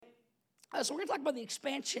So we're going to talk about the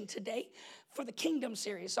expansion today for the Kingdom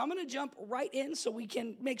series. So I'm going to jump right in so we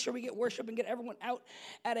can make sure we get worship and get everyone out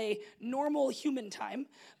at a normal human time,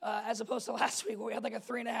 as opposed to last week where we had like a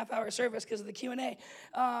 3.5-hour service because of the Q&A.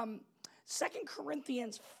 2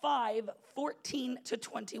 Corinthians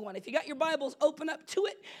 5:14-21. If you got your Bibles, open up to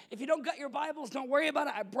it. If you don't got your Bibles, don't worry about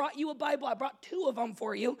it. I brought you a Bible. I brought 2 of them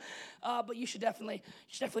for you. But you should definitely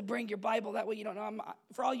bring your Bible. That way you don't know.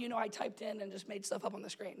 For all you know, I typed in and just made stuff up on the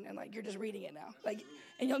screen. And like you're just reading it now.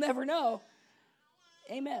 And you'll never know.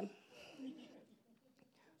 Amen.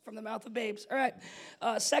 From the mouth of babes. All right.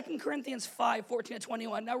 2 Corinthians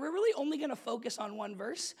 5:14-21. Now, we're really only going to focus on one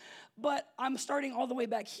verse, but I'm starting all the way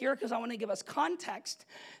back here because I want to give us context,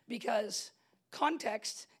 because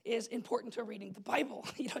context is important to reading the Bible.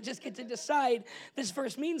 You don't just get to decide this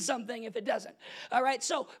verse means something if it doesn't. All right.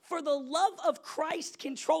 So, for the love of Christ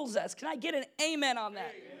controls us. Can I get an amen on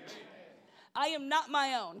that? Amen. I am not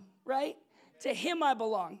my own, right? To him I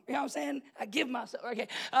belong. You know what I'm saying? I give myself. Okay.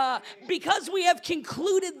 Because we have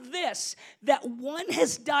concluded this, that one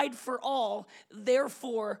has died for all,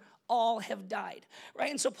 therefore all have died.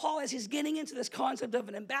 Right? And so Paul, as he's getting into this concept of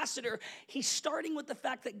an ambassador, he's starting with the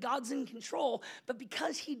fact that God's in control, but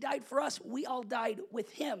because he died for us, we all died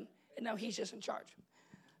with him, and now he's just in charge.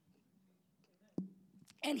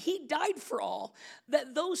 And he died for all,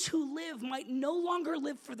 that those who live might no longer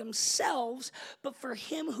live for themselves, but for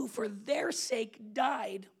him who for their sake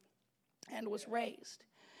died and was raised.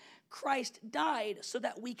 Christ died so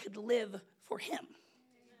that we could live for him.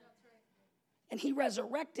 And he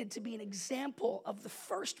resurrected to be an example of the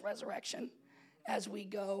first resurrection as we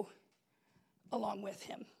go along with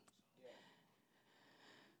him.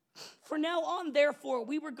 For now on, therefore,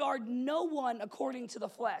 we regard no one according to the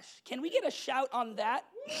flesh. Can we get a shout on that?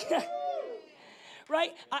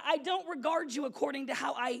 Right? I don't regard you according to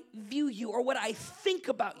how I view you or what I think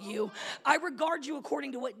about you. I regard you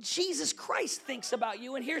according to what Jesus Christ thinks about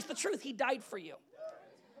you. And here's the truth. He died for you.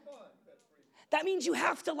 That means you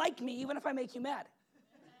have to like me even if I make you mad.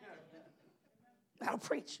 That'll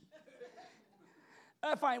preach.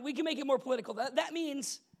 Fine, we can make it more political. That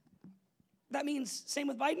means same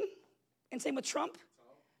with Biden and same with Trump,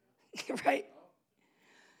 right?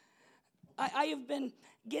 I have been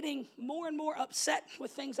getting more and more upset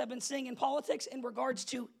with things I've been seeing in politics in regards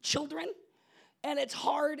to children, and it's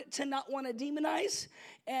hard to not want to demonize.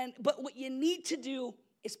 But what you need to do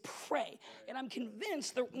is pray. And I'm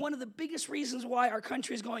convinced that one of the biggest reasons why our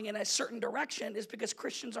country is going in a certain direction is because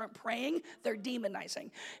Christians aren't praying, they're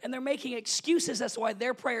demonizing. And they're making excuses as to why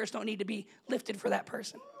their prayers don't need to be lifted for that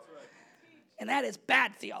person. And that is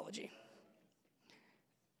bad theology.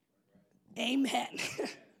 Amen.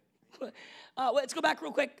 Let's go back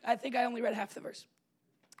real quick. I think I only read half the verse.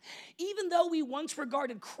 Even though we once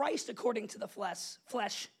regarded Christ according to the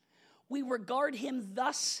flesh, we regard him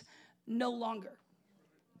thus no longer.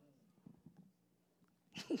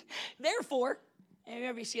 Therefore, and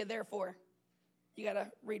whenever you see a therefore, you got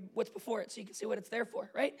to read what's before it so you can see what it's there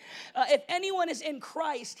for, right? If anyone is in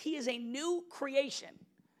Christ, he is a new creation.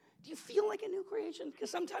 Do you feel like a new creation?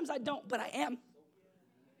 Because sometimes I don't, but I am.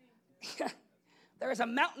 There is a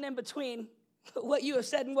mountain in between what you have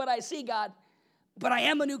said and what I see, God, but I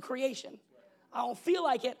am a new creation. I don't feel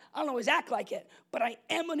like it. I don't always act like it, but I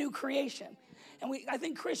am a new creation. And I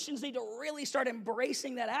think Christians need to really start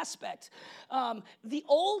embracing that aspect. The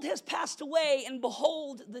old has passed away, and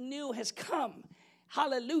behold, the new has come.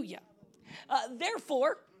 Hallelujah.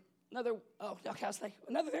 Therefore, another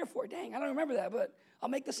therefore. Dang, I don't remember that, but I'll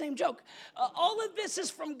make the same joke. All of this is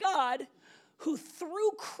from God, who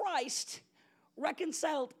through Christ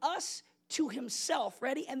reconciled us to himself.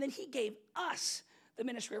 Ready? And then he gave us the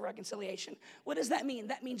ministry of reconciliation. What does that mean?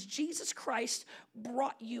 That means Jesus Christ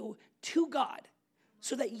brought you to God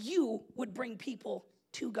so that you would bring people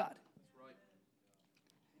to God.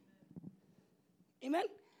 Amen?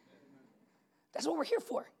 That's what we're here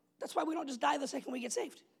for. That's why we don't just die the second we get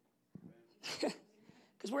saved.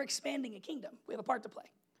 Because we're expanding a kingdom. We have a part to play.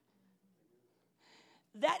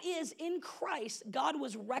 That is, in Christ, God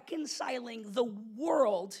was reconciling the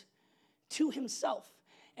world to himself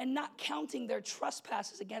and not counting their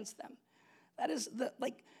trespasses against them. That is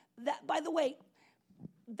by the way,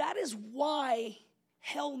 that is why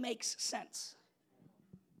hell makes sense.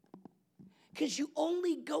 Because you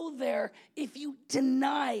only go there if you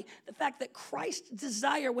deny the fact that Christ's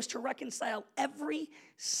desire was to reconcile every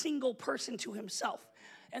single person to himself.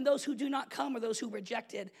 And those who do not come are those who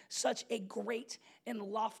rejected such a great and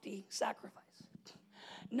lofty sacrifice.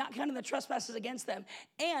 Not counting the trespasses against them.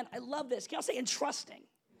 And I love this. Can y'all say entrusting?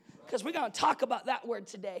 Because we're going to talk about that word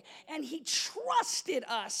today. And he trusted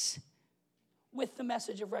us with the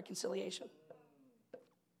message of reconciliation.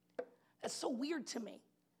 That's so weird to me.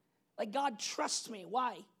 Like, God trusts me.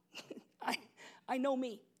 Why? I know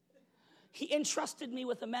me. He entrusted me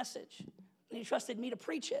with a message, and he trusted me to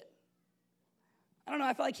preach it. I don't know,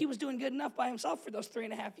 I felt like he was doing good enough by himself for those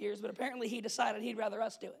 3.5 years, but apparently he decided he'd rather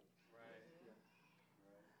us do it.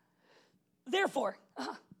 Therefore,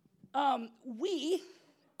 we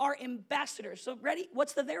are ambassadors. So ready?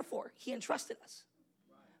 What's the therefore? He entrusted us.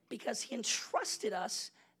 Because he entrusted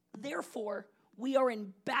us, therefore, we are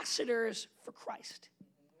ambassadors for Christ.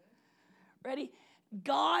 Ready?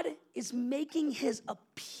 God is making his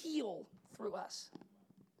appeal through us.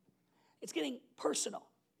 It's getting personal.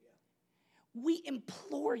 We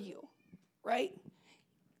implore you, right?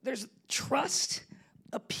 There's trust,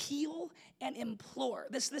 appeal, and implore.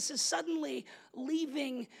 This is suddenly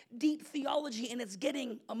leaving deep theology and it's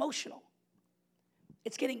getting emotional.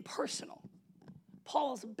 It's getting personal.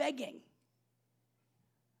 Paul's begging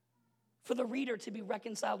for the reader to be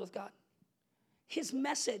reconciled with God. His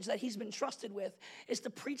message that he's been trusted with is to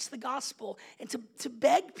preach the gospel and to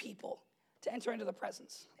beg people to enter into the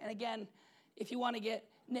presence. And again, if you want to get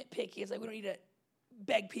nitpicky, it's like we don't need to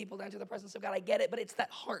beg people to enter the presence of God. I get it, but it's that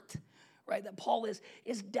heart, right? That Paul is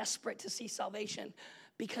desperate to see salvation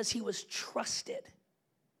because he was trusted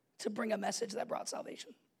to bring a message that brought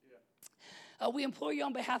salvation. Yeah. We implore you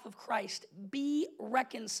on behalf of Christ, be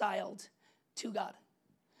reconciled to God.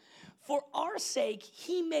 For our sake,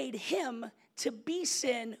 he made him to be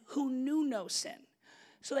sin who knew no sin,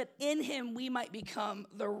 so that in him we might become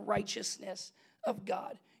the righteousness of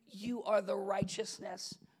God. You are the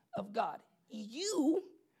righteousness of God. You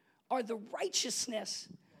are the righteousness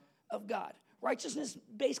of God. Righteousness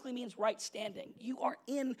basically means right standing. You are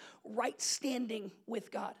in right standing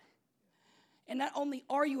with God. And not only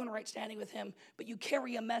are you in right standing with him, but you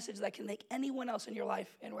carry a message that can make anyone else in your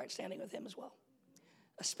life in right standing with him as well,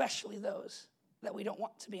 especially those that we don't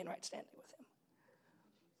want to be in right standing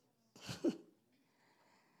with him.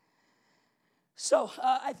 So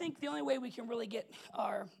I think the only way we can really get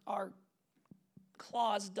our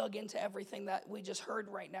claws dug into everything that we just heard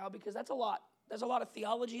right now, because that's a lot. There's a lot of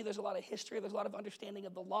theology, there's a lot of history, there's a lot of understanding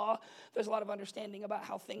of the law, there's a lot of understanding about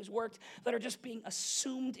how things worked that are just being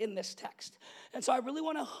assumed in this text. And so I really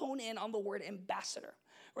want to hone in on the word ambassador.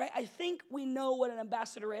 Right? I think we know what an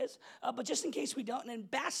ambassador is, but just in case we don't, an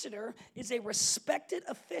ambassador is a respected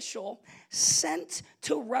official sent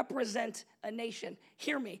to represent a nation.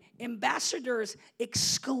 Hear me. Ambassadors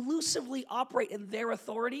exclusively operate in their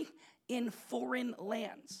authority in foreign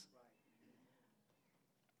lands.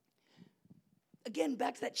 Again,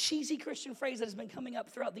 back to that cheesy Christian phrase that has been coming up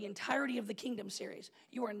throughout the entirety of the Kingdom series.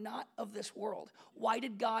 You are not of this world. Why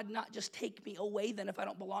did God not just take me away then if I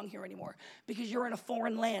don't belong here anymore? Because you're in a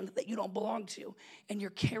foreign land that you don't belong to, and you're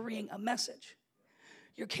carrying a message.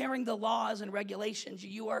 You're carrying the laws and regulations.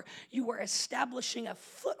 You are establishing a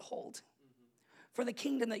foothold for the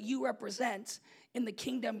kingdom that you represent in the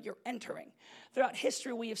kingdom you're entering. Throughout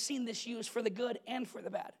history, we have seen this used for the good and for the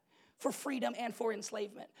bad, for freedom and for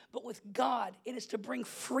enslavement. But with God, it is to bring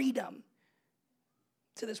freedom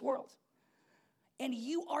to this world. And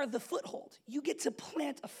you are the foothold. You get to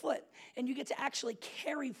plant a foot, and you get to actually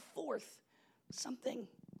carry forth something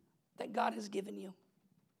that God has given you.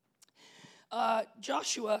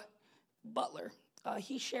 Joshua Butler,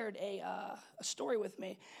 he shared a story with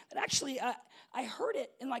me that actually I heard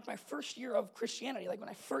it in like my first year of Christianity. Like when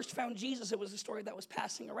I first found Jesus, it was a story that was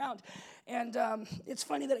passing around. And it's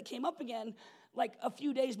funny that it came up again like a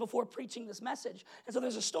few days before preaching this message. And so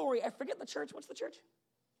there's a story. I forget the church. What's the church?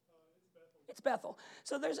 It's Bethel.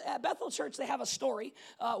 So there's at Bethel Church, they have a story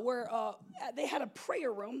where they had a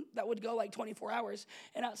prayer room that would go like 24 hours.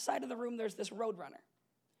 And outside of the room, there's this roadrunner,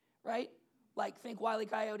 right? Like think Wile E.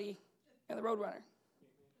 Coyote and the Roadrunner.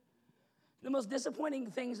 The most disappointing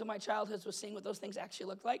things of my childhood was seeing what those things actually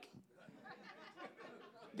looked like.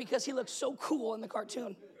 Because he looked so cool in the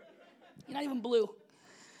cartoon. He's not even blue.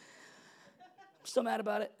 I'm still mad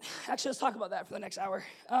about it. Actually, let's talk about that for the next hour.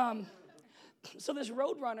 So this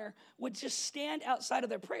Roadrunner would just stand outside of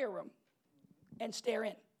their prayer room and stare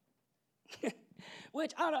in.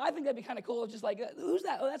 Which, I don't know, I think that'd be kind of cool. Just like, who's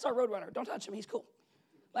that? Oh, that's our Roadrunner. Don't touch him. He's cool.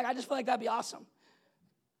 Like, I just feel like that'd be awesome.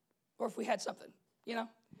 Or if we had something, you know?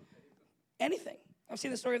 Anything. I've seen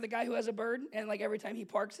the story of the guy who has a bird, and like every time he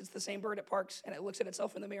parks, it's the same bird at parks, and it looks at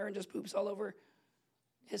itself in the mirror and just poops all over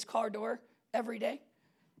his car door every day.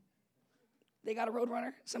 They got a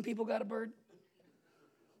Roadrunner. Some people got a bird.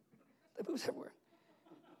 They poops everywhere.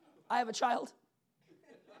 I have a child.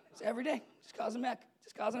 It's every day. Just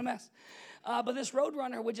causing a mess. But this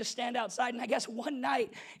Roadrunner would just stand outside, and I guess one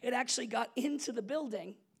night it actually got into the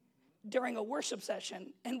building during a worship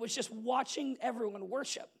session and was just watching everyone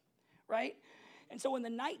worship, right? And so when the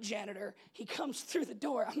night janitor, he comes through the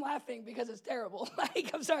door, I'm laughing because it's terrible.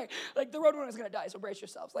 I'm sorry. The Roadrunner is going to die, so brace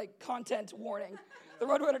yourselves. Content warning. The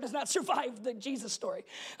Roadrunner does not survive the Jesus story.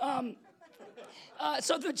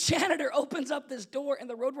 So the janitor opens up this door, and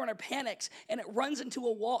the Roadrunner panics, and it runs into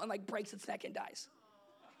a wall and, breaks its neck and dies.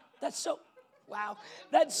 That's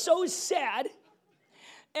so sad.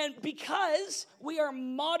 And because we are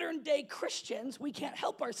modern-day Christians, we can't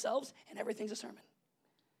help ourselves, and everything's a sermon.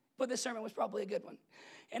 But this sermon was probably a good one.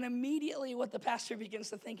 And immediately what the pastor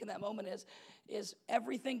begins to think in that moment is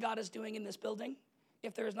everything God is doing in this building,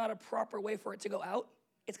 if there is not a proper way for it to go out,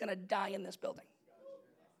 it's going to die in this building.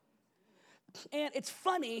 And it's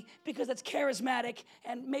funny because it's charismatic,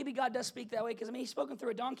 and maybe God does speak that way because, he's spoken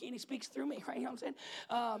through a donkey, and he speaks through me, right? You know what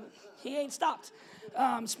I'm saying? He ain't stopped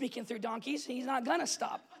speaking through donkeys. He's not going to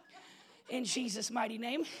stop in Jesus' mighty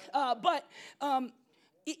name.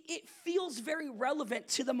 It feels very relevant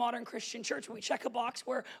to the modern Christian church. We check a box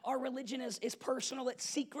where our religion is personal, it's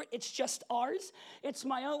secret, it's just ours. It's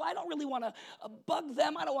my own. I don't really want to bug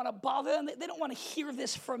them. I don't want to bother them. They don't want to hear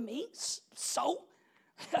this from me. So,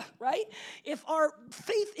 right? If our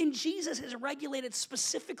faith in Jesus is regulated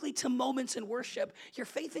specifically to moments in worship, your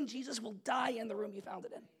faith in Jesus will die in the room you found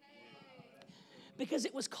it in. Because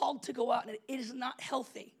it was called to go out, and it is not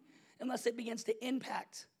healthy unless it begins to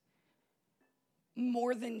impact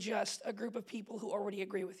more than just a group of people who already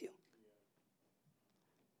agree with you.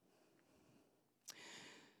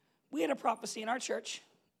 We had a prophecy in our church.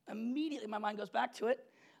 Immediately my mind goes back to it.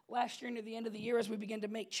 Last year, near the end of the year, as we began to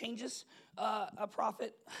make changes, a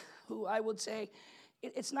prophet who I would say,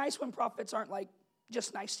 it's nice when prophets aren't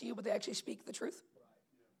just nice to you, but they actually speak the truth.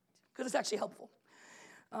 Because it's actually helpful.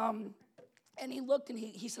 And he looked and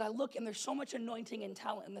he said, I look and there's so much anointing and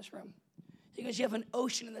talent in this room. He goes, you have an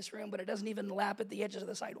ocean in this room, but it doesn't even lap at the edges of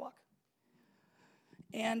the sidewalk.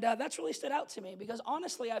 And that's really stood out to me because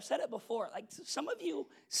honestly, I've said it before, some of you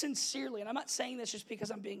sincerely, and I'm not saying this just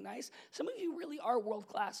because I'm being nice, some of you really are world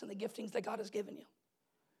class in the giftings that God has given you.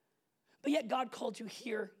 But yet God called you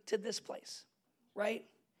here to this place, right?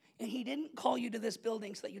 And he didn't call you to this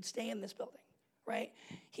building so that you'd stay in this building, right?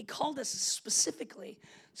 He called us specifically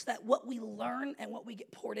so that what we learn and what we get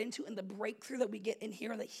poured into and the breakthrough that we get in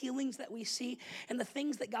here and the healings that we see and the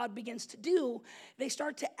things that God begins to do, they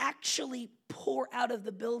start to actually pour out of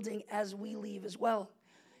the building as we leave as well.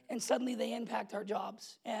 And suddenly they impact our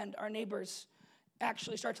jobs, and our neighbors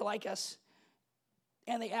actually start to like us,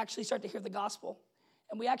 and they actually start to hear the gospel.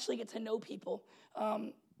 And we actually get to know people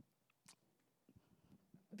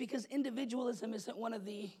because individualism isn't one of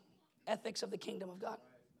the ethics of the kingdom of God.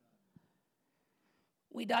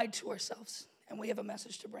 We died to ourselves, and we have a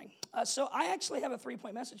message to bring. So I actually have a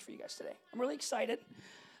 3-point message for you guys today. I'm really excited.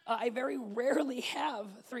 I very rarely have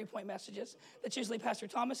 3-point messages. That's usually Pastor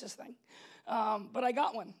Thomas's thing. But I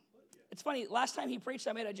got one. It's funny. Last time he preached,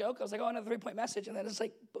 I made a joke. I was like, another 3-point message. And then it's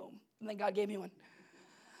boom. And then God gave me one.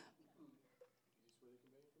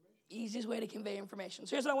 Easiest way to convey information.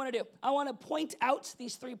 So here's what I want to do. I want to point out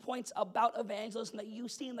these 3 points about evangelism that you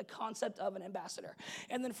see in the concept of an ambassador.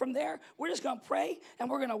 And then from there, we're just going to pray, and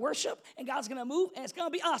we're going to worship, and God's going to move, and it's going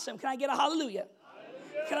to be awesome. Can I get a hallelujah?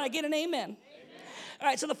 Hallelujah. Can I get an amen? Amen? All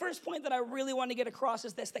right, so the first point that I really want to get across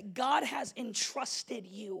is this, that God has entrusted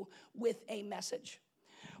you with a message.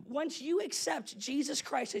 Once you accept Jesus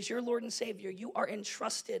Christ as your Lord and Savior, you are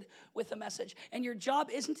entrusted with a message. And your job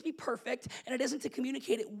isn't to be perfect, and it isn't to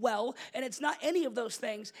communicate it well, and it's not any of those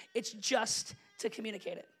things. It's just to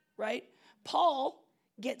communicate it, right? Paul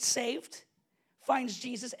gets saved, finds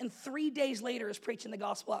Jesus, and 3 days later is preaching the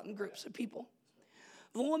gospel out in groups of people.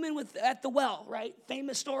 The woman at the well, right?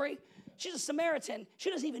 Famous story. She's a Samaritan. She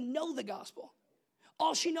doesn't even know the gospel.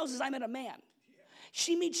 All she knows is I met a man.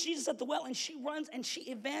 She meets Jesus at the well, and she runs and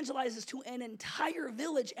she evangelizes to an entire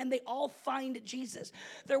village, and they all find Jesus.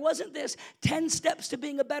 There wasn't this 10 steps to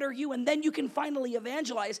being a better you, and then you can finally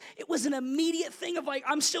evangelize. It was an immediate thing of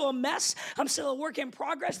I'm still a mess. I'm still a work in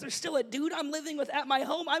progress. There's still a dude I'm living with at my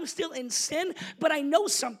home. I'm still in sin, but I know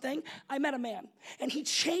something. I met a man, and he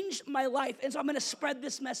changed my life, and so I'm going to spread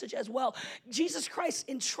this message as well. Jesus Christ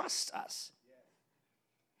entrusts us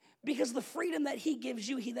because the freedom that he gives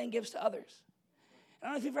you, he then gives to others. I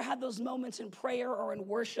don't know if you've ever had those moments in prayer or in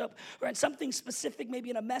worship or in something specific, maybe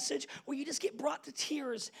in a message, where you just get brought to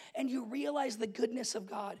tears and you realize the goodness of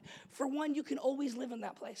God. For one, you can always live in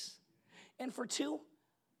that place. And for two,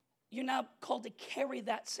 you're now called to carry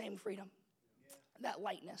that same freedom, that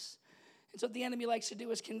lightness. And so what the enemy likes to do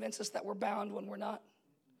is convince us that we're bound when we're not.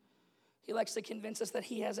 He likes to convince us that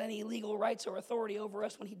he has any legal rights or authority over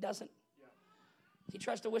us when he doesn't. He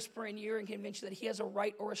tries to whisper in your ear and convince you that he has a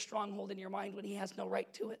right or a stronghold in your mind when he has no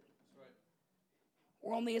right to it. Right.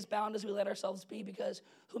 We're only as bound as we let ourselves be, because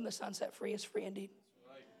whom the Son set free is free indeed.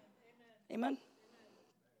 Right. Amen.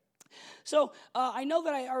 So I know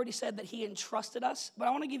that I already said that he entrusted us, but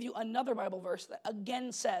I want to give you another Bible verse that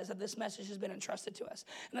again says that this message has been entrusted to us.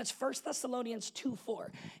 And that's 1 Thessalonians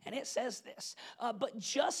 2:4. And it says this, but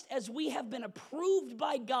just as we have been approved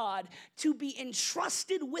by God to be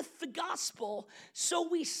entrusted with the gospel, so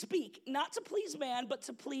we speak, not to please man, but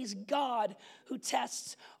to please God who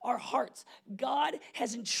tests our hearts. God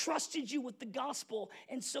has entrusted you with the gospel,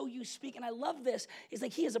 and so you speak. And I love this. It's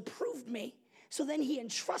like he has approved me. So then he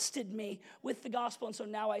entrusted me with the gospel, and so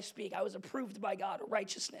now I speak. I was approved by God,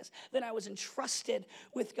 righteousness. Then I was entrusted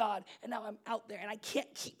with God, and now I'm out there, and I can't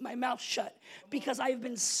keep my mouth shut because I have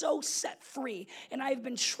been so set free, and I have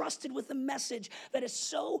been trusted with a message that is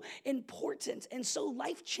so important and so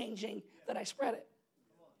life-changing that I spread it.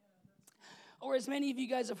 Or as many of you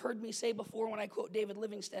guys have heard me say before when I quote David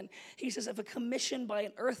Livingstone, he says, if a commission by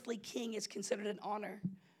an earthly king is considered an honor,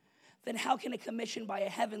 then how can a commission by a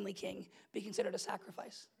heavenly king be considered a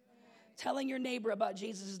sacrifice? Telling your neighbor about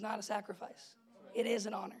Jesus is not a sacrifice. It is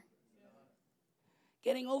an honor.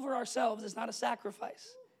 Getting over ourselves is not a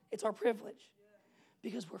sacrifice. It's our privilege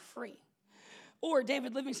because we're free. Or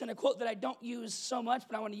David Livingstone, a quote that I don't use so much,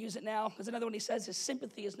 but I want to use it now. There's another one he says, his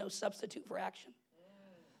sympathy is no substitute for action.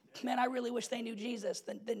 Man, I really wish they knew Jesus,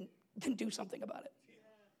 then do something about it.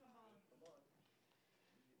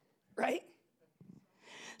 Right?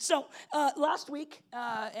 So last week,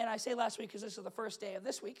 and I say last week because this is the first day of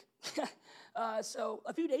this week. So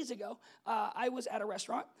a few days ago, I was at a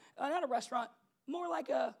restaurant. Not a restaurant, more like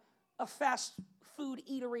a fast food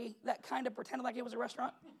eatery that kind of pretended like it was a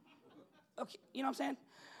restaurant. Okay, you know what I'm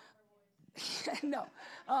saying? No.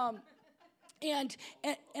 And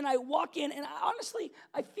I walk in, and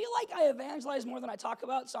I feel like I evangelize more than I talk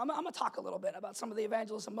about, so I'm going to talk a little bit about some of the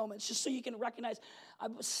evangelism moments, just so you can recognize I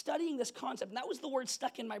was studying this concept, and that was the word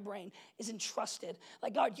stuck in my brain, is entrusted.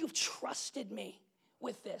 Like, God, you've trusted me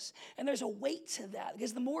with this. And there's a weight to that,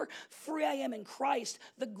 because the more free I am in Christ,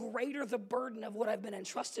 the greater the burden of what I've been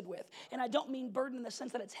entrusted with. And I don't mean burden in the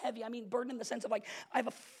sense that it's heavy. I mean burden in the sense of, like, I have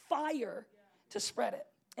a fire to spread it,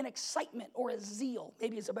 an excitement or a zeal,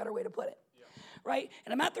 maybe is a better way to put it. Right?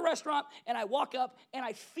 And I'm at the restaurant, and I walk up, and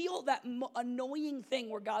I feel that annoying thing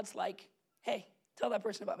where God's like, hey, tell that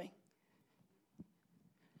person about me.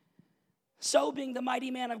 So, being the mighty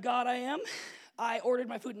man of God I am, I ordered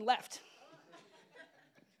my food and left.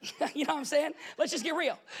 You know what I'm saying? Let's just get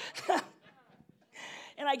real.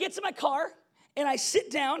 And I get to my car, and I sit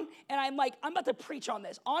down, and I'm like, I'm about to preach on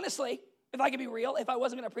this. Honestly, if I could be real, if I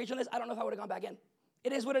wasn't going to preach on this, I don't know if I would have gone back in.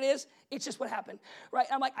 It is what it is. It's just what happened, right?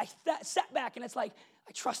 I'm like, I sat back, and it's like,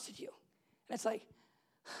 I trusted you. And it's like,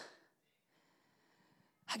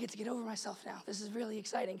 I get to get over myself now. This is really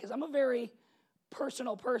exciting because I'm a very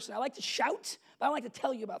personal person. I like to shout, but I don't like to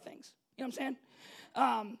tell you about things. You know what I'm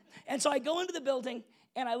saying? And so I go into the building,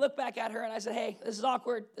 and I look back at her, and I said, hey, this is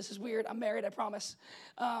awkward. This is weird. I'm married, I promise.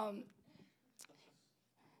 I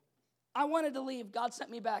wanted to leave. God sent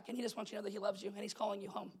me back, and he just wants you to know that he loves you, and he's calling you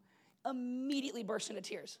home. Immediately burst into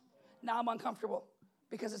tears. Now I'm uncomfortable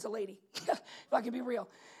because it's a lady, if I can be real.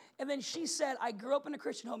 And then she said, I grew up in a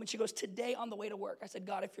Christian home, and she goes, today on the way to work, I said,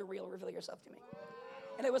 God, if you're real, reveal yourself to me.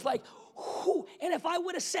 And it was like, whew. And if I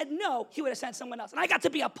would have said no, he would have sent someone else. And I got to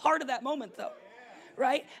be a part of that moment, though.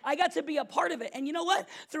 Right? I got to be a part of it. And you know what?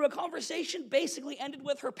 Through a conversation basically ended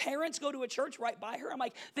with her parents go to a church right by her. I'm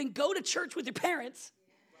like, then go to church with your parents.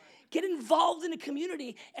 Get involved in a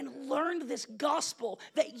community and learn this gospel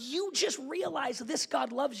that you just realize this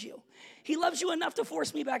God loves you. He loves you enough to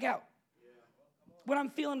force me back out when I'm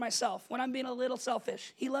feeling myself, when I'm being a little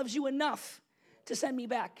selfish. He loves you enough to send me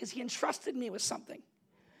back because he entrusted me with something.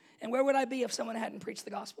 And where would I be if someone hadn't preached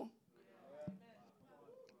the gospel?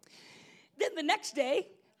 Then the next day,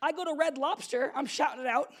 I go to Red Lobster. I'm shouting it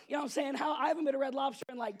out. You know what I'm saying? I haven't been to Red Lobster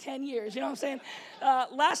in like 10 years. You know what I'm saying?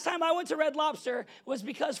 Last time I went to Red Lobster was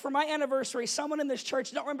because for my anniversary, someone in this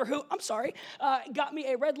church, don't remember who, I'm sorry, got me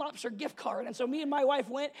a Red Lobster gift card. And so me and my wife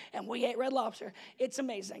went, and we ate Red Lobster. It's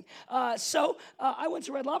amazing. So I went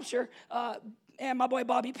to Red Lobster, and my boy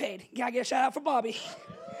Bobby paid. Can I get a shout out for Bobby?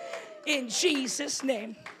 In Jesus'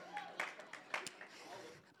 name.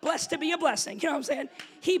 Blessed to be a blessing. You know what I'm saying?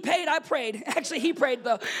 He paid, I prayed. Actually, he prayed,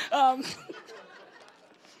 though.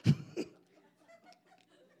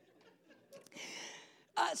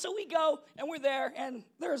 So we go, and we're there, and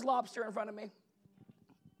there's lobster in front of me.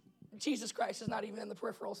 Jesus Christ is not even in the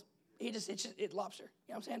peripherals. It's lobster.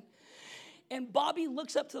 You know what I'm saying? And Bobby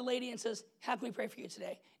looks up to the lady and says, how can we pray for you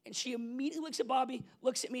today? And she immediately looks at Bobby,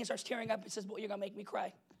 looks at me, and starts tearing up and says, well, you're going to make me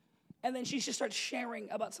cry. And then she just starts sharing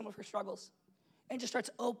about some of her struggles and just starts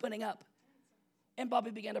opening up. And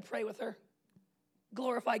Bobby began to pray with her,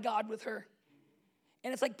 glorify God with her.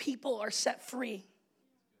 And it's like people are set free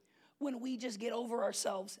when we just get over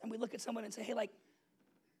ourselves and we look at someone and say, hey, like,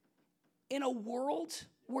 in a world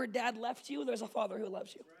where dad left you, there's a father who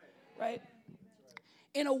loves you, right?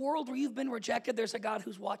 In a world where you've been rejected, there's a God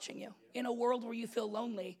who's watching you. In a world where you feel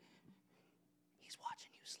lonely, he's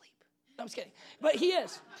watching you sleep. No, I'm just kidding. But he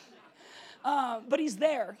is. But he's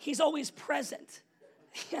there. He's always present.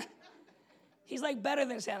 He's like better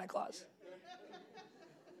than Santa Claus.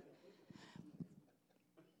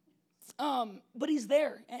 But he's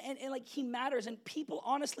there, and like he matters, and people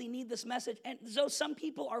honestly need this message. And though some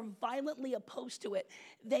people are violently opposed to it,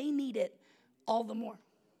 they need it all the more.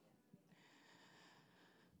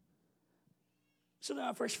 So then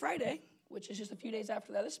on First Friday, which is just a few days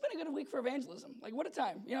after that, this has been a good week for evangelism. Like, what a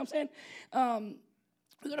time. You know what I'm saying?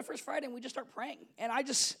 We go to First Friday, and we just start praying. And I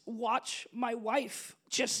just watch my wife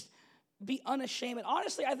just be unashamed. And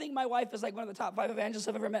honestly, I think my wife is like one of the top 5 evangelists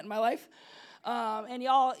I've ever met in my life. And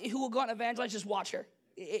y'all who will go out and evangelize, just watch her.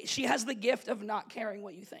 She has the gift of not caring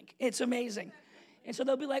what you think. It's amazing. And so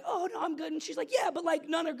they'll be like, oh, no, I'm good. And she's like, yeah, but like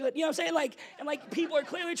none are good. You know what I'm saying? Like, and like people are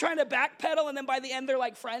clearly trying to backpedal. And then by the end, they're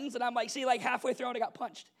like friends. And I'm like, see, like halfway through, I got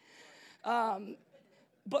punched.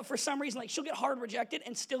 But for some reason, like she'll get hard rejected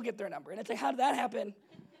and still get their number. And it's like, how did that happen?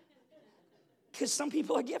 Because some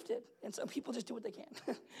people are gifted, and some people just do what they can.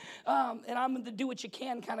 And I'm the do what you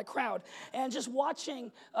can kind of crowd. And just watching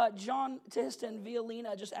John Tista and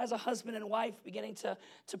Violina, just as a husband and wife, beginning to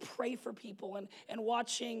pray for people, and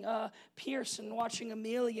watching Pierce, and watching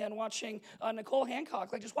Amelia, and watching Nicole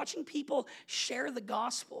Hancock, like just watching people share the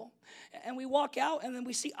gospel. And we walk out, and then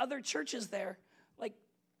we see other churches there, like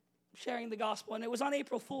sharing the gospel. And it was on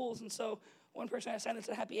April Fool's, and so one person assigned it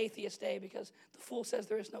to Happy Atheist Day because the fool says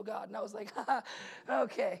there is no God. And I was like,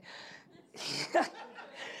 okay. You know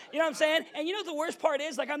what I'm saying? And you know what the worst part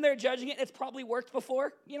is? Like, I'm there judging it. It's probably worked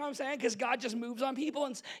before. You know what I'm saying? Because God just moves on people.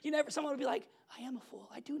 And someone would be like, I am a fool.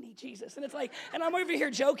 I do need Jesus. And it's like, and I'm over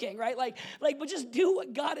here joking, right? Like, but just do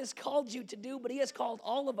what God has called you to do. But he has called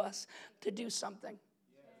all of us to do something.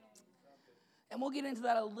 And we'll get into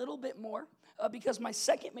that a little bit more. Because my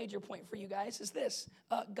second major point for you guys is this.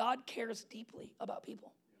 God cares deeply about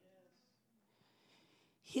people.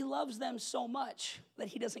 He loves them so much that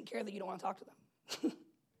he doesn't care that you don't want to talk to them.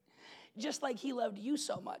 Just like he loved you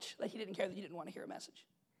so much that he didn't care that you didn't want to hear a message.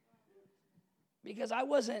 Because I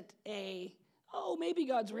wasn't maybe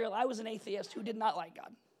God's real. I was an atheist who did not like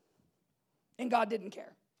God. And God didn't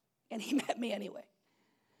care. And he met me anyway.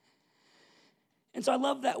 And so I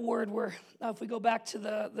love that word where if we go back to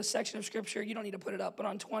the section of Scripture, you don't need to put it up, but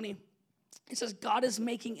on 20, it says, God is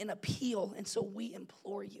making an appeal, and so we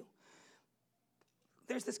implore you.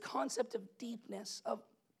 There's this concept of deepness, of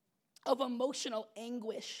emotional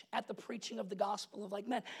anguish at the preaching of the gospel, of like,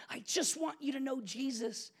 man, I just want you to know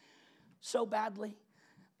Jesus so badly.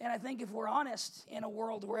 And I think if we're honest, in a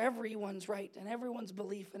world where everyone's right and everyone's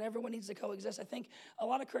belief and everyone needs to coexist, I think a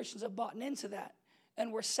lot of Christians have bought into that.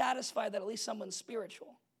 And we're satisfied that at least someone's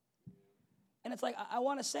spiritual. And it's like, I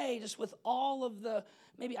want to say, just with all of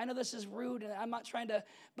maybe I know this is rude and I'm not trying to,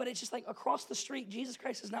 but it's just like across the street, Jesus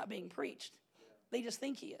Christ is not being preached. They just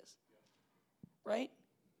think he is. Right?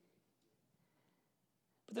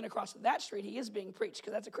 But then across that street, he is being preached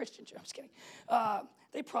because that's a Christian church. I'm just kidding.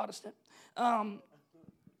 They Protestant. But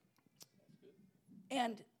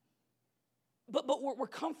we're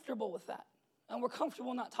comfortable with that. And we're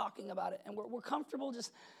comfortable not talking about it. And we're comfortable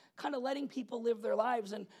just kind of letting people live their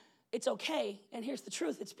lives. And it's okay. And here's the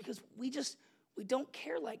truth. It's because we don't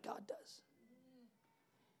care like God does.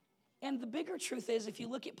 And the bigger truth is, if you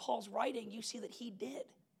look at Paul's writing, you see that he did.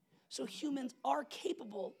 So humans are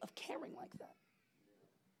capable of caring like that.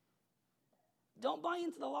 Don't buy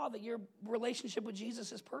into the law that your relationship with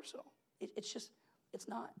Jesus is personal. It's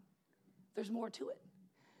not. There's more to it.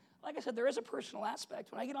 Like I said, there is a personal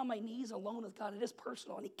aspect. When I get on my knees alone with God, it is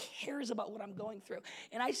personal, and he cares about what I'm going through.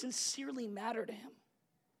 And I sincerely matter to him.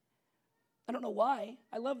 I don't know why.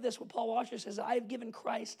 I love this, what Paul Washer says, I have given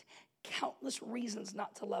Christ countless reasons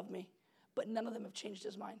not to love me, but none of them have changed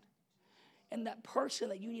his mind. And that person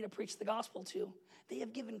that you need to preach the gospel to, they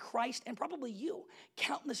have given Christ, and probably you,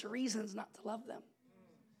 countless reasons not to love them.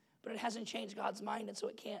 But it hasn't changed God's mind, and so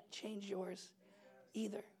it can't change yours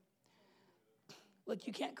either. Look,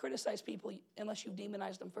 you can't criticize people unless you've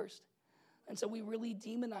demonized them first. And so we really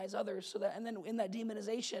demonize others and then in that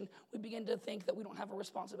demonization, we begin to think that we don't have a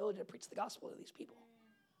responsibility to preach the gospel to these people.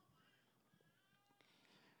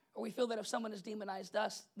 Or we feel that if someone has demonized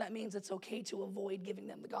us, that means it's okay to avoid giving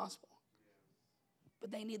them the gospel.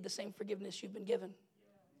 But they need the same forgiveness you've been given.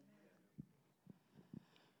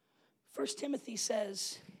 1 Timothy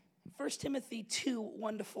 2,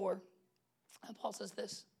 1-4, Paul says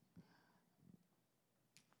this.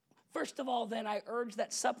 First of all, then, I urge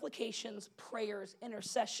that supplications, prayers,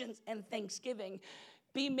 intercessions, and thanksgiving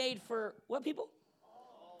be made for what people?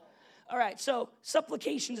 All right, so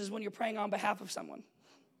supplications is when you're praying on behalf of someone.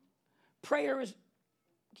 Prayer is,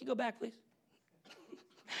 can you go back, please?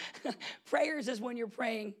 Prayers is when you're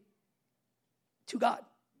praying to God,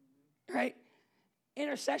 right?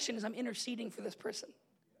 Intercession is I'm interceding for this person.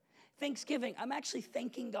 Thanksgiving, I'm actually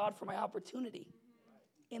thanking God for my opportunity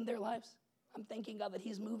in their lives. I'm thanking God that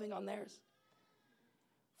he's moving on theirs.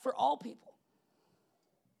 For all people.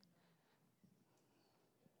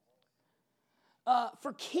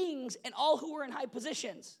 For kings and all who are in high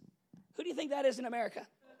positions. Who do you think that is in America?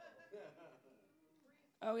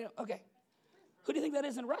 Oh, we don't, okay. Who do you think that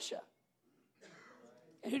is in Russia?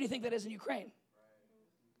 And who do you think that is in Ukraine?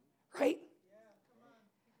 Right?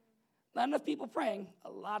 Not enough people praying,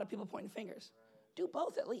 a lot of people pointing fingers. Do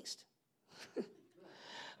both at least.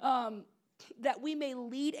 That we may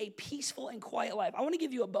lead a peaceful and quiet life. I want to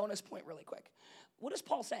give you a bonus point really quick. What is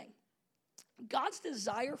Paul saying? God's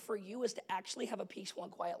desire for you is to actually have a peaceful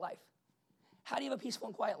and quiet life. How do you have a peaceful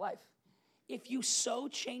and quiet life? If you so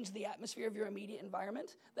change the atmosphere of your immediate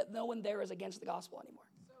environment that no one there is against the gospel anymore.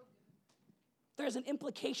 There's an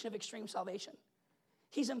implication of extreme salvation.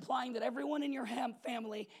 He's implying that everyone in your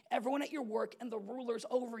family, everyone at your work, and the rulers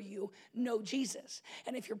over you know Jesus.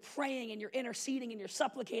 And if you're praying and you're interceding and you're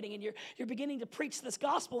supplicating and you're beginning to preach this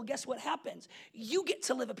gospel, guess what happens? You get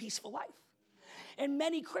to live a peaceful life. And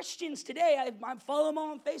many Christians today, I follow them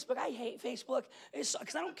all on Facebook. I hate Facebook because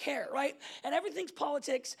I don't care, right? And everything's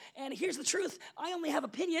politics. And here's the truth. I only have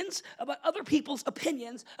opinions about other people's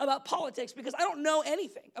opinions about politics because I don't know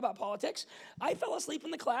anything about politics. I fell asleep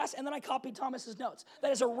in the class, and then I copied Thomas's notes.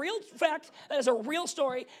 That is a real fact. That is a real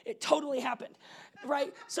story. It totally happened,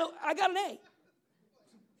 right? So I got an A.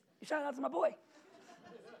 Shout out to my boy.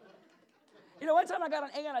 You know, one time I got an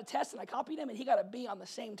A on a test, and I copied him, and he got a B on the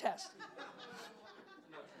same test.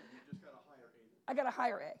 I got a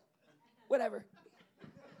higher A. Whatever.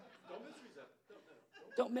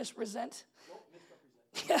 Don't misrepresent.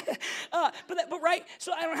 But right,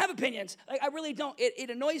 so I don't have opinions. Like, I really don't. It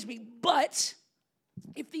annoys me. But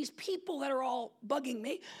if these people that are all bugging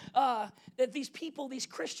me, that these people, these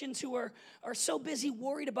Christians who are so busy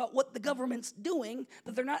worried about what the government's doing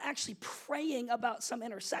that they're not actually praying about some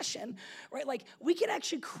intercession, right? Like, we can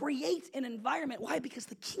actually create an environment. Why? Because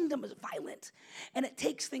the kingdom is violent and it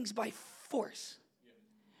takes things by force,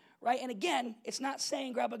 right? And again, it's not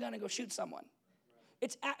saying grab a gun and go shoot someone.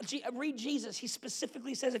 It's read Jesus. He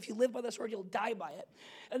specifically says if you live by the sword, you'll die by it.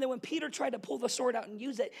 And then when Peter tried to pull the sword out and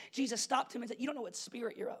use it, Jesus stopped him and said, you don't know what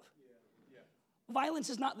spirit you're of. Violence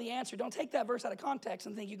is not the answer. Don't take that verse out of context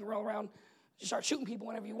and think you can roll around and start shooting people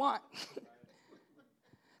whenever you want.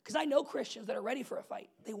 Because I know Christians that are ready for a fight.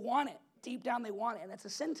 They want it. Deep down they want it, and it's a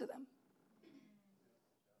sin to them.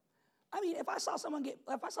 I mean, if I saw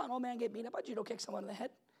an old man get beat up, I'd judo kick someone in the head.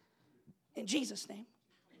 In Jesus' name.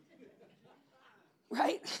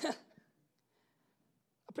 Right? I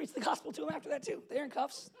preached the gospel to them after that too. They're in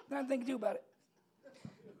cuffs. Nothing to do about it.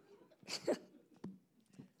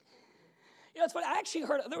 You know, it's funny. I actually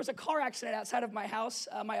heard there was a car accident outside of my house,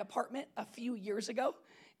 my apartment, a few years ago.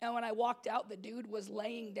 And when I walked out, the dude was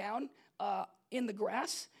laying down in the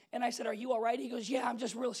grass. And I said, are you all right? He goes, yeah, I'm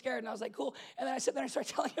just real scared. And I was like, cool. And then I sit there and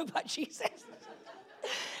started telling him about Jesus.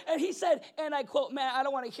 And he said, and I quote, man, I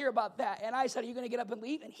don't want to hear about that. And I said, are you going to get up and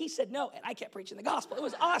leave? And he said, no. And I kept preaching the gospel. It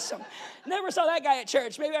was awesome. Never saw that guy at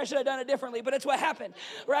church. Maybe I should have done it differently, but it's what happened,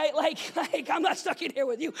 right? Like I'm not stuck in here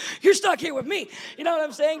with you. You're stuck here with me. You know what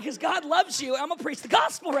I'm saying? Because God loves you. I'm going to preach the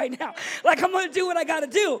gospel right now. Like I'm going to do what I got to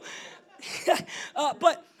do.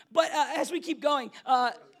 But as we keep going,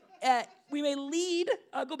 we may lead,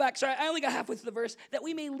 go back, sorry, I only got halfway through the verse, that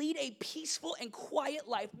we may lead a peaceful and quiet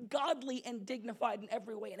life, godly and dignified in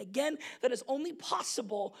every way. And again, that is only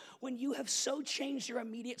possible when you have so changed your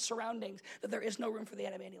immediate surroundings that there is no room for the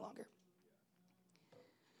enemy any longer.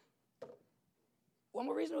 One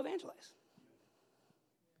more reason to evangelize.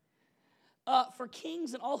 For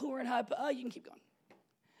kings and all who are in high, you can keep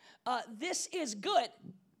going. This is good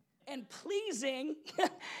and pleasing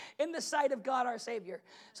in the sight of God our Savior.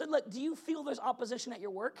 So look, do you feel there's opposition at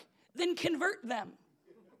your work? Then convert them.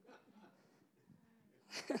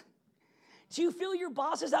 Do you feel your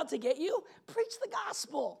boss is out to get you? Preach the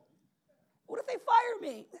gospel. What if they fire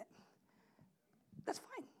me? That's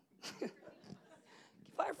fine.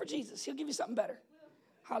 Fire for Jesus. He'll give you something better.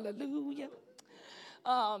 Hallelujah.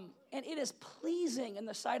 And it is pleasing in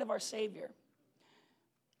the sight of our Savior.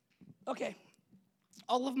 Okay.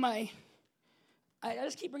 I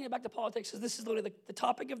just keep bringing it back to politics because this is literally the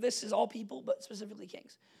topic of this is all people, but specifically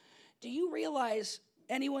kings. Do you realize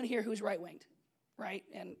anyone here who's right-winged, right?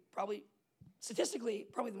 And probably, statistically,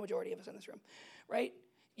 probably the majority of us in this room, right?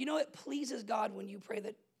 You know it pleases God when you pray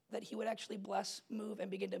that he would actually bless, move,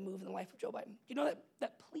 and begin to move in the life of Joe Biden. You know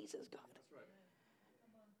that pleases God. That's right.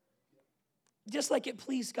 Just like it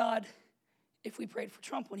pleased God if we prayed for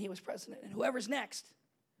Trump when he was president. And whoever's next,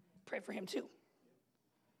 pray for him too.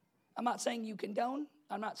 I'm not saying you condone.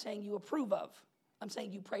 I'm not saying you approve of. I'm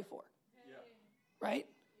saying you pray for. Yeah. Right?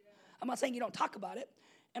 Yeah. I'm not saying you don't talk about it.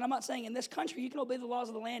 And I'm not saying in this country you can obey the laws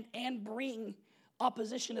of the land and bring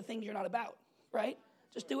opposition to things you're not about. Right?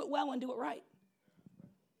 Just do it well and do it right.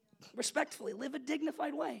 Respectfully. Live a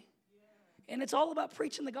dignified way. And it's all about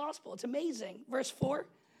preaching the gospel. It's amazing. Verse 4.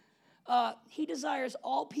 He desires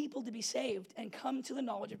all people to be saved and come to the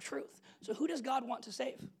knowledge of truth. So who does God want to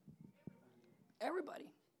save? Everybody.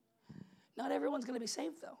 Not everyone's going to be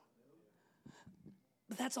saved, though.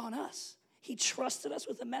 But that's on us. He trusted us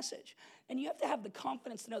with a message. And you have to have the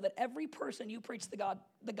confidence to know that every person you preach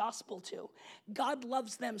the gospel to, God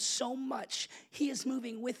loves them so much, he is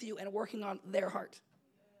moving with you and working on their heart.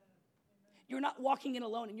 You're not walking in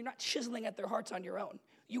alone, and you're not chiseling at their hearts on your own.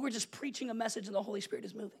 You were just preaching a message, and the Holy Spirit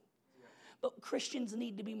is moving. But Christians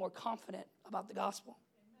need to be more confident about the gospel.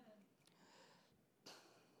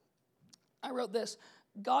 I wrote this.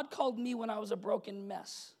 God called me when I was a broken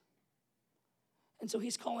mess. And so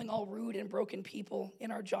he's calling all rude and broken people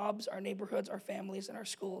in our jobs, our neighborhoods, our families, and our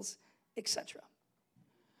schools, etc.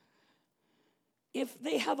 If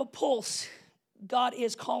they have a pulse, God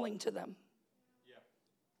is calling to them. Yeah.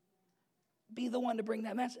 Be the one to bring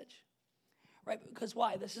that message. Right? Because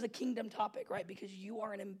why? This is a kingdom topic, right? Because you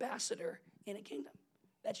are an ambassador in a kingdom.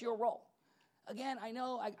 That's your role. Again, I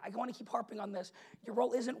know I want to keep harping on this. Your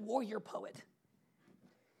role isn't warrior poet.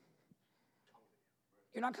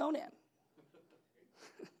 You're not Conan.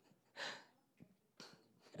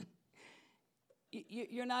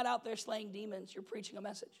 You're not out there slaying demons. You're preaching a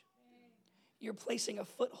message. You're placing a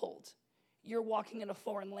foothold. You're walking in a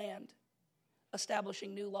foreign land,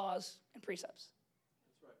 establishing new laws and precepts.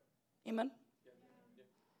 That's right. Amen? Yeah.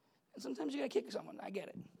 And sometimes you got to kick someone. I get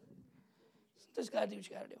it. Sometimes you got to do what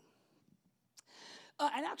you got to do.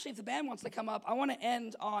 And actually, if the band wants to come up, I want to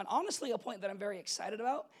end on, honestly, a point that I'm very excited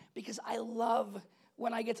about because I love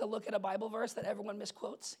when I get to look at a Bible verse that everyone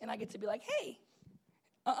misquotes, and I get to be like, hey,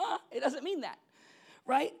 it doesn't mean that,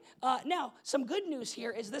 right? Now, some good news here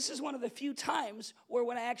is this is one of the few times where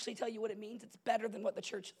when I actually tell you what it means, it's better than what the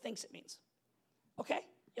church thinks it means. Okay?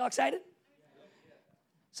 Y'all excited?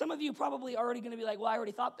 Some of you probably already going to be like, well, I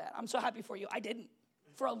already thought that. I'm so happy for you. I didn't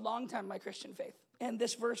for a long time in my Christian faith. And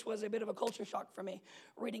this verse was a bit of a culture shock for me,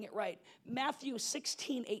 reading it right. Matthew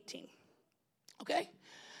 16:18. Okay?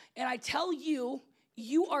 And I tell you,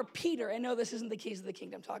 you are Peter. I know this isn't the keys of the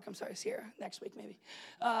kingdom talk. I'm sorry, Sierra. Next week, maybe.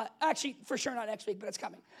 Actually, for sure not next week, but it's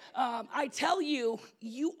coming. I tell you,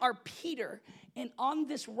 you are Peter, and on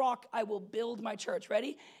this rock I will build my church.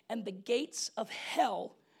 Ready? And the gates of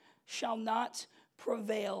hell shall not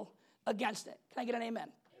prevail against it. Can I get an amen?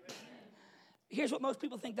 Amen. Here's what most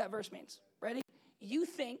people think that verse means. Ready? You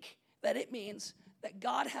think that it means that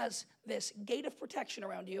God has this gate of protection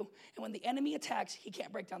around you, and when the enemy attacks, he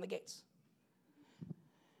can't break down the gates.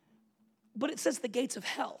 But it says the gates of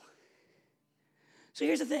hell. So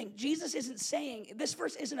here's the thing. Jesus isn't saying, this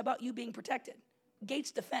verse isn't about you being protected.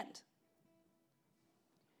 Gates defend.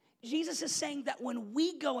 Jesus is saying that when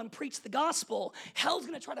we go and preach the gospel, hell's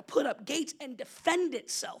going to try to put up gates and defend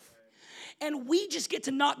itself. And we just get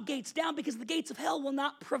to knock gates down because the gates of hell will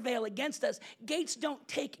not prevail against us. Gates don't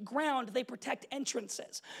take ground, they protect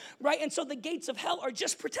entrances, right? And so the gates of hell are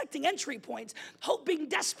just protecting entry points, hoping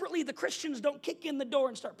desperately the Christians don't kick in the door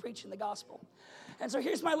and start preaching the gospel. And so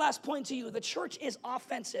here's my last point to you. The church is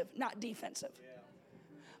offensive, not defensive.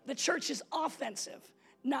 The church is offensive,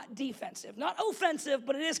 not defensive. Not offensive,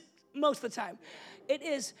 but it is most of the time. It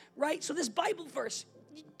is, right? So this Bible verse,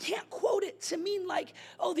 you can't quote it to mean like,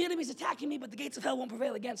 oh, the enemy's attacking me, but the gates of hell won't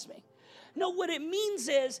prevail against me. No, what it means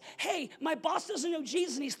is, hey, my boss doesn't know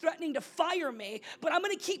Jesus and he's threatening to fire me, but I'm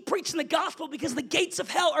going to keep preaching the gospel because the gates of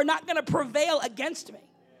hell are not going to prevail against me.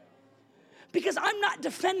 Because I'm not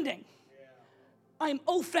defending. I'm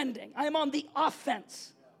offending. I'm on the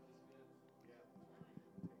offense.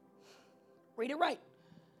 Read it right.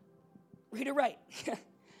 Read it right.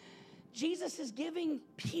 Jesus is giving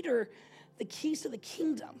Peter the keys to the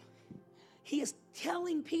kingdom. He is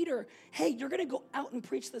telling Peter, hey, you're going to go out and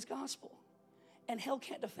preach this gospel, and hell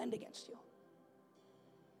can't defend against you.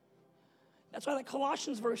 That's why that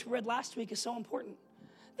Colossians verse we read last week is so important,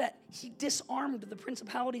 that he disarmed the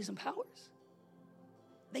principalities and powers.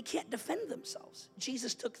 They can't defend themselves.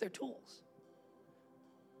 Jesus took their tools.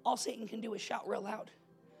 All Satan can do is shout real loud.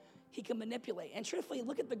 He can manipulate. And truthfully,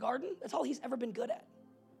 look at the garden. That's all he's ever been good at.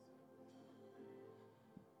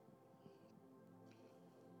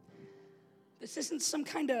 This isn't some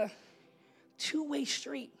kind of two-way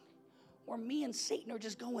street where me and Satan are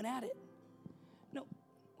just going at it. No,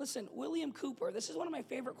 listen, William Cooper, this is one of my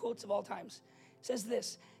favorite quotes of all times, says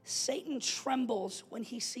this: Satan trembles when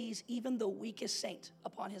he sees even the weakest saint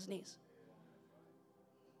upon his knees.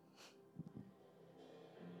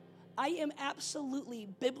 I am absolutely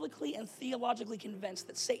biblically and theologically convinced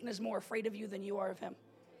that Satan is more afraid of you than you are of him.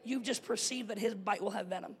 You've just perceived that his bite will have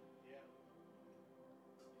venom.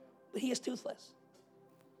 But he is toothless.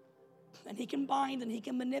 And he can bind and he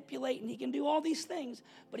can manipulate and he can do all these things,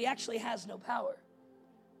 but he actually has no power.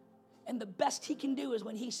 And the best he can do is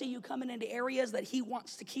when he see you coming into areas that he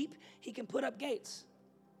wants to keep, he can put up gates.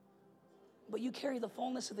 But you carry the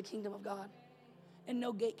fullness of the kingdom of God, and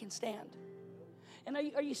no gate can stand. And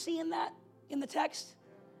are you seeing that in the text?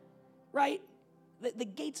 Right? The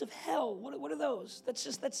gates of hell, what are those?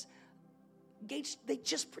 That's gates, they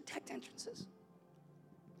just protect entrances.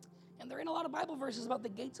 And there ain't a lot of Bible verses about the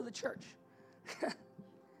gates of the church.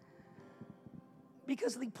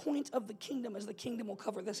 Because the point of the kingdom is the kingdom will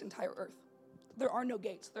cover this entire earth. There are no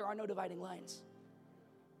gates. There are no dividing lines.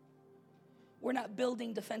 We're not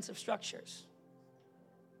building defensive structures.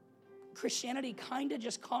 Christianity kind of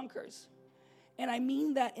just conquers. And I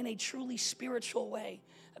mean that in a truly spiritual way.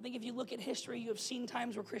 I think if you look at history, you have seen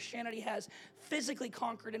times where Christianity has physically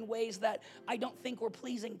conquered in ways that I don't think were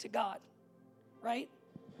pleasing to God, right?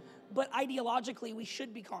 But ideologically, we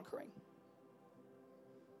should be conquering.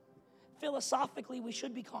 Philosophically, we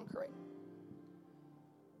should be conquering.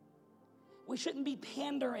 We shouldn't be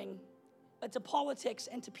pandering to politics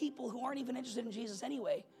and to people who aren't even interested in Jesus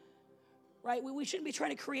anyway. Right? We shouldn't be trying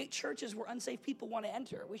to create churches where unsafe people want to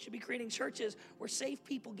enter. We should be creating churches where safe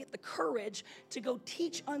people get the courage to go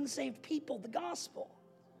teach unsaved people the gospel.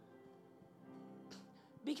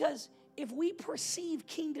 Because if we perceive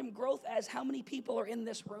kingdom growth as how many people are in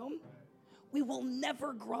this room, we will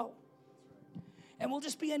never grow. And we'll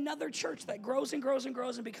just be another church that grows and grows and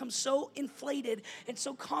grows and becomes so inflated and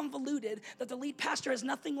so convoluted that the lead pastor has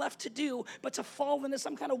nothing left to do but to fall into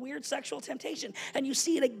some kind of weird sexual temptation. And you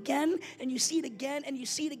see it again, and you see it again, and you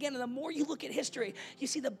see it again. And the more you look at history, you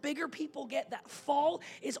see the bigger people get, that fall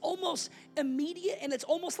is almost immediate and it's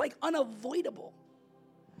almost like unavoidable.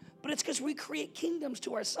 But it's because we create kingdoms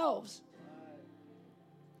to ourselves.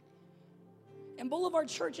 And Boulevard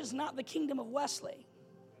Church is not the kingdom of Wesley.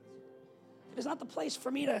 It is not the place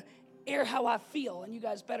for me to air how I feel, and you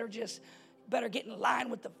guys better get in line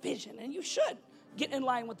with the vision. And you should get in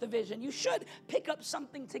line with the vision. You should pick up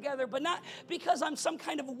something together, but not because I'm some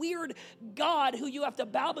kind of weird God who you have to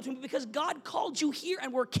bow between, but because God called you here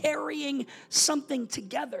and we're carrying something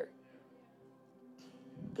together.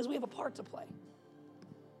 Because we have a part to play.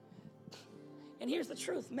 And here's the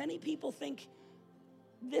truth. Many people think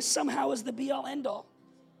this somehow is the be-all, end-all.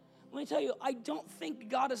 Let me tell you, I don't think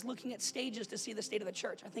God is looking at stages to see the state of the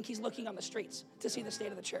church. I think he's looking on the streets to see the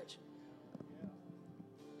state of the church.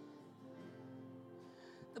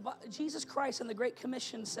 Jesus Christ in the Great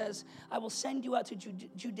Commission says, I will send you out to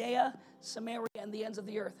Judea, Samaria, and the ends of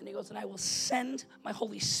the earth. And he goes, and I will send my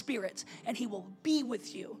Holy Spirit, and he will be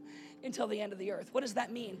with you until the end of the earth. What does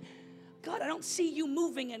that mean? God, I don't see you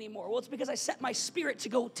moving anymore. Well, it's because I sent my Spirit to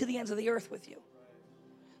go to the ends of the earth with you.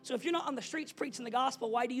 So if you're not on the streets preaching the gospel,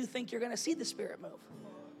 why do you think you're going to see the Spirit move?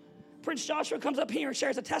 Prince Joshua comes up here and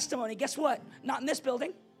shares a testimony. Guess what? Not in this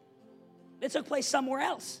building. It took place somewhere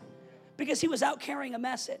else because he was out carrying a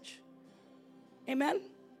message. Amen?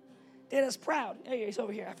 Did us proud. Hey, he's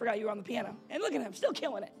over here. I forgot you were on the piano. And look at him, still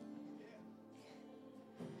killing it.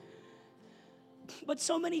 But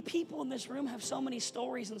so many people in this room have so many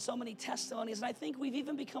stories and so many testimonies, and I think we've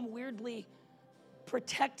even become weirdly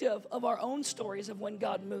protective of our own stories of when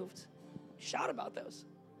God moved. Shout about those.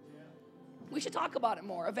 We should talk about it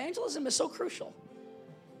more. Evangelism is so crucial.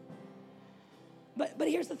 But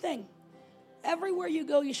here's the thing. Everywhere you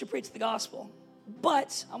go, you should preach the gospel.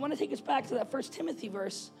 But I want to take us back to that 1 Timothy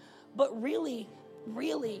verse. But really,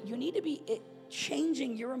 you need to be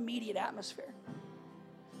changing your immediate atmosphere.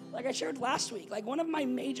 Like I shared last week, like one of my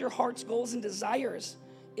major heart's goals and desires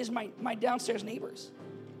is my downstairs neighbors.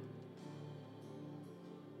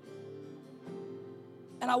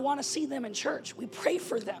 And I want to see them in church. We pray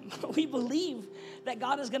for them. We believe that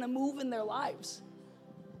God is going to move in their lives.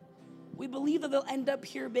 We believe that they'll end up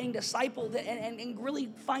here being discipled and really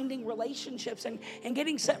finding relationships and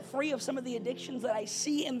getting set free of some of the addictions that I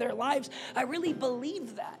see in their lives. I really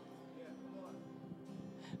believe that.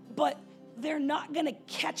 But they're not going to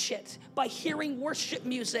catch it by hearing worship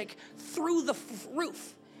music through the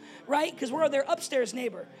roof, right? Because we're their upstairs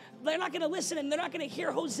neighbor. They're not going to listen, and they're not going to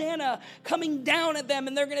hear Hosanna coming down at them,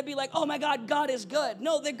 and they're going to be like, oh my God, God is good.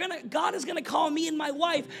 No, God is going to call me and my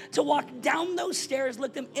wife to walk down those stairs,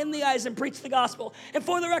 look them in the eyes, and preach the gospel. And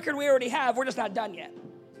for the record, we already have. We're just not done yet.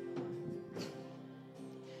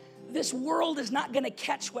 This world is not going to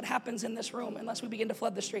catch what happens in this room unless we begin to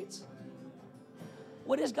flood the streets.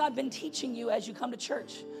 What has God been teaching you as you come to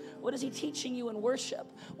church? What is he teaching you in worship?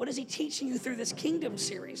 What is he teaching you through this kingdom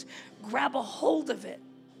series? Grab a hold of it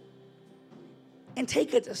and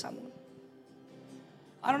take it to someone.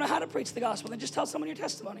 I don't know how to preach the gospel. Then just tell someone your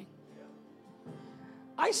testimony.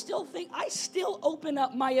 I still open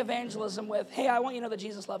up my evangelism with, hey, I want you to know that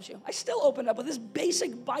Jesus loves you. I still open up with this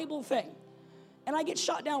basic Bible thing. And I get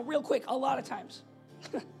shot down real quick a lot of times.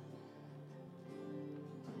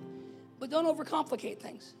 But don't overcomplicate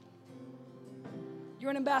things.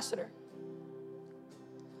 You're an ambassador.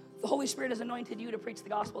 The Holy Spirit has anointed you to preach the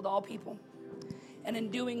gospel to all people. And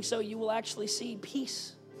in doing so, you will actually see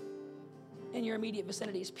peace in your immediate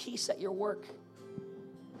vicinities, peace at your work,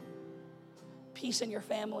 peace in your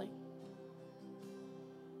family,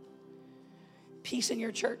 peace in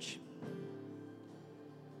your church,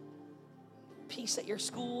 peace at your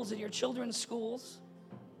schools and your children's schools,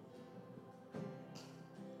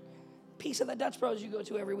 peace at the Dutch Bros you go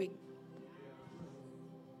to every week.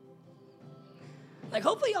 Like,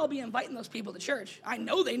 hopefully y'all be inviting those people to church. I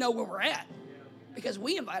know they know where we're at because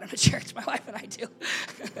we invite them to church. My wife and I do.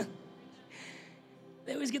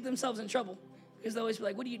 They always get themselves in trouble because they always be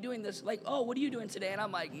like, what are you doing this? Like, oh, what are you doing today? And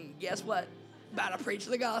I'm like, guess what? About to preach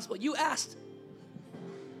the gospel. You asked.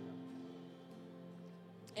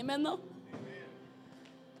 Amen, though?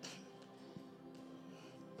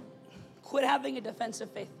 Quit having a defensive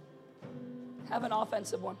faith. Have an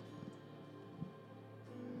offensive one.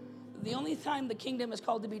 The only time the kingdom is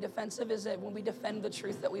called to be defensive is that when we defend the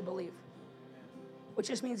truth that we believe, which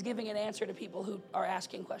just means giving an answer to people who are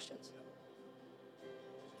asking questions.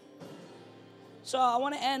 So I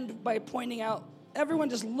want to end by pointing out, everyone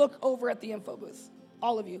just look over at the info booth.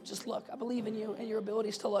 All of you, just look. I believe in you and your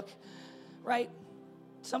abilities to look, right?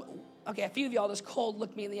 A few of y'all just cold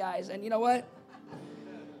look me in the eyes, and you know what?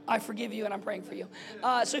 I forgive you and I'm praying for you.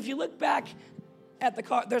 So if you look back at the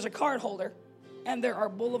card, there's a card holder, and there are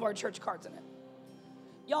Boulevard Church cards in it.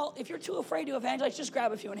 Y'all, if you're too afraid to evangelize, just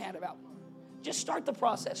grab a few and hand them out. Just start the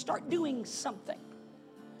process. Start doing something.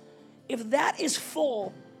 If that is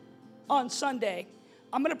full on Sunday,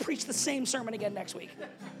 I'm going to preach the same sermon again next week.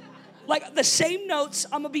 Like the same notes,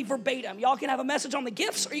 I'm going to be verbatim. Y'all can have a message on the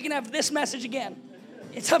gifts, or you can have this message again.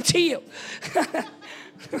 It's up to you.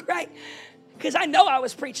 Right? Because I know I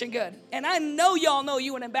was preaching good. And I know y'all know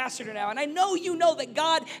you an ambassador now. And I know you know that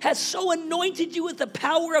God has so anointed you with the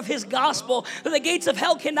power of his gospel that the gates of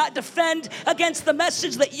hell cannot defend against the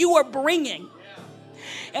message that you are bringing.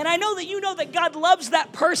 And I know that you know that God loves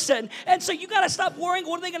that person. And so you got to stop worrying,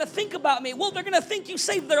 what are they going to think about me? Well, they're going to think you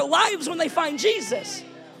saved their lives when they find Jesus.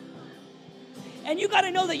 And you got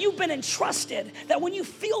to know that you've been entrusted, that when you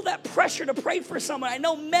feel that pressure to pray for someone, I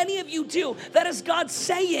know many of you do, that is God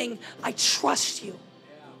saying, I trust you.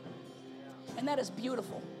 And that is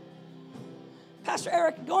beautiful. Pastor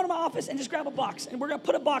Eric, go into my office and just grab a box, and we're going to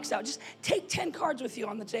put a box out. Just take 10 cards with you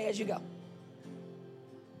on the day as you go.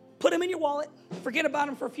 Put them in your wallet, forget about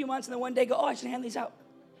them for a few months, and then one day go, oh, I should hand these out.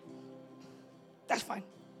 That's fine.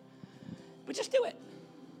 But just do it.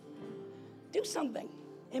 Do something.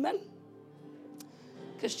 Amen?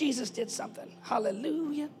 Because Jesus did something.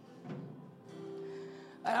 Hallelujah.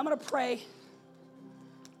 And I'm going to pray.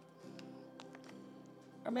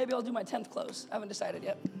 Or maybe I'll do my 10th close. I haven't decided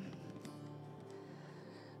yet.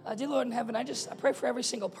 Dear Lord in heaven, I pray for every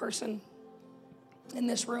single person in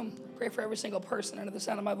this room. I pray for every single person under the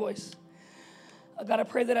sound of my voice. God, I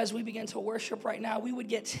pray that as we begin to worship right now, we would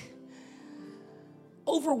get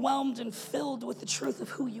overwhelmed and filled with the truth of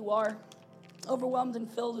who you are. Overwhelmed and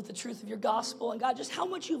filled with the truth of your gospel. And God, just how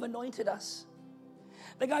much you've anointed us.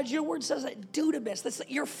 That God, your word says that dunamis, that's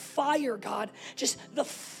your fire, God. Just the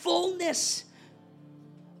fullness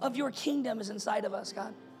of your kingdom is inside of us,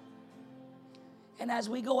 God. And as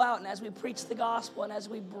we go out and as we preach the gospel and as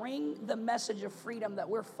we bring the message of freedom that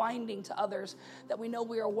we're finding to others, that we know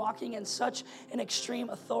we are walking in such an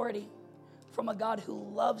extreme authority from a God who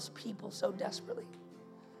loves people so desperately.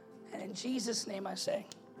 And in Jesus' name I say,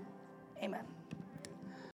 amen.